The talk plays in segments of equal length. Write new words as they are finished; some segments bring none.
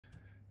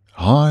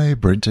Hi,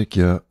 BrenTech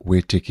here,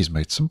 where tech is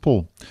made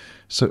simple.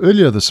 So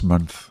earlier this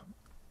month,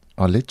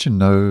 I let you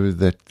know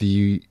that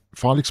the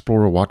File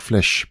Explorer white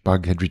flash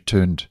bug had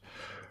returned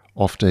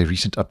after a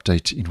recent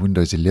update in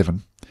Windows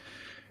 11.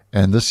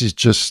 And this is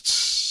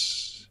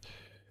just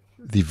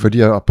the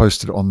video I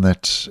posted on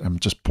that.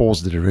 Just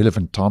paused at a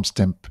relevant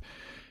timestamp,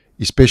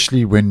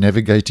 especially when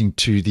navigating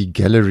to the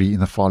gallery in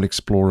the File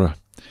Explorer.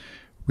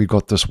 We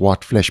got this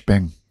white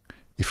flashbang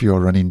if you are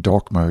running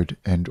dark mode,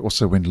 and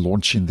also when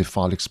launching the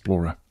File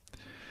Explorer.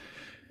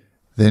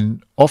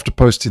 Then after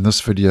posting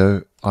this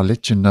video, I'll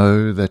let you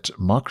know that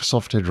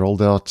Microsoft had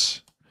rolled out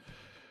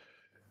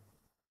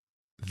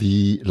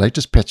the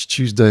latest Patch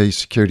Tuesday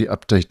security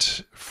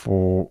update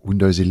for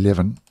Windows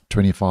 11,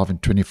 25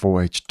 and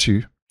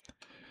 24H2,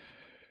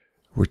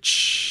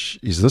 which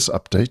is this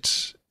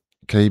update,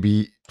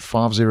 KB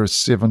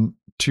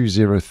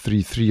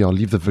 5072033. I'll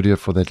leave the video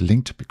for that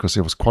linked because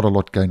there was quite a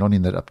lot going on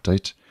in that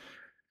update,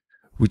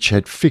 which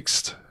had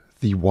fixed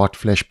the white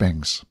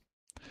flashbangs.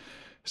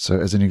 So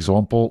as an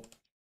example,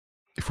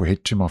 if we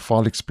head to my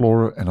File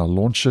Explorer and I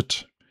launch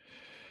it,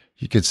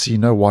 you can see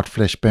no white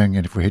flashbang.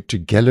 And if we head to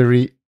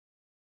Gallery,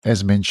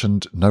 as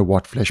mentioned, no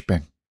white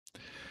flashbang.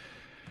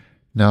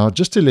 Now,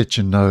 just to let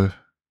you know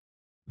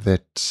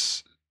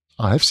that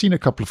I have seen a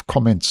couple of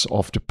comments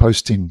after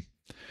posting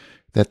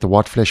that the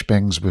white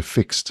flashbangs were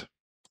fixed,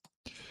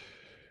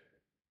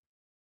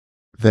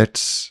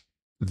 that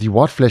the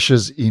white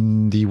flashes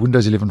in the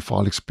Windows 11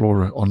 File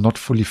Explorer are not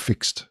fully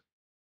fixed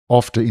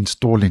after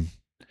installing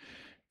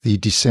the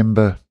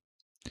December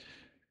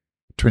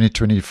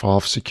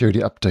 2025 security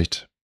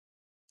update.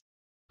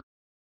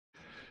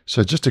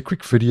 So just a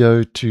quick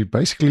video to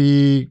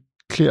basically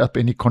clear up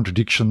any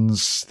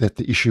contradictions that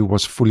the issue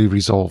was fully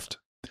resolved.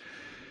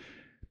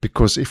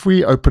 Because if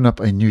we open up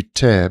a new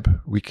tab,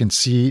 we can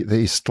see there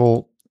is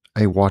still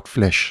a white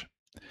flash.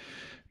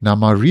 Now,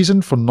 my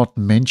reason for not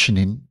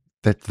mentioning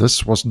that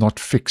this was not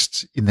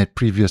fixed in that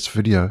previous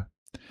video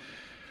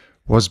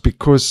was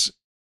because,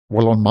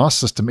 well, on my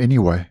system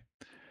anyway,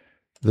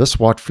 this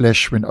white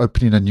flash when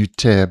opening a new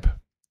tab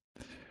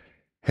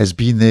has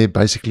been there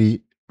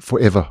basically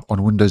forever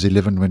on Windows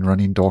 11 when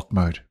running dark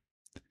mode.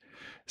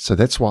 So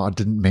that's why I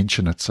didn't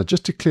mention it. So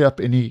just to clear up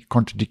any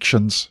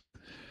contradictions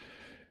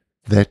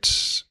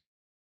that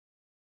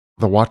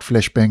the white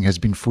flashbang has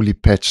been fully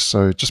patched.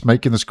 So just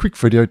making this quick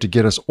video to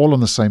get us all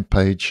on the same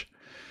page,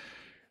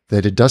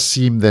 that it does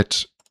seem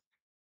that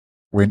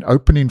when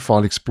opening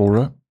File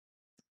Explorer,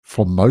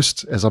 for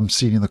most, as I'm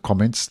seeing in the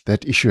comments,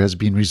 that issue has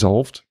been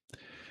resolved.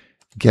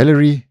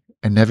 Gallery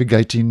and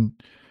navigating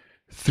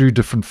through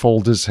different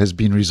folders has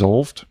been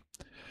resolved,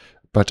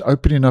 but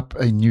opening up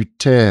a new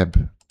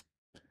tab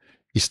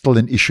is still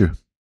an issue,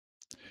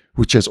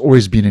 which has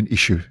always been an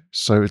issue.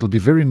 So it'll be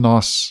very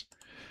nice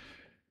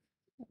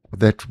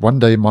that one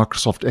day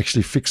Microsoft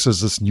actually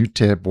fixes this new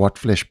tab white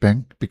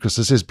flashbang, because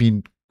this has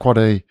been quite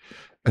a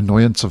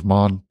annoyance of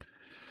mine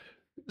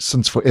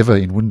since forever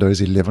in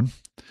Windows 11.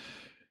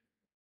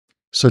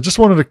 So just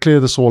wanted to clear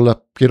this all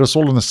up, get us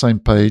all on the same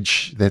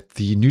page that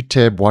the new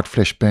tab white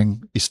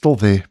flashbang is still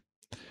there,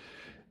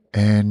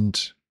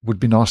 and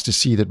would be nice to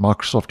see that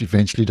Microsoft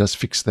eventually does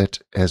fix that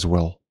as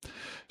well.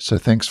 So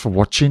thanks for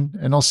watching,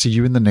 and I'll see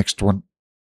you in the next one.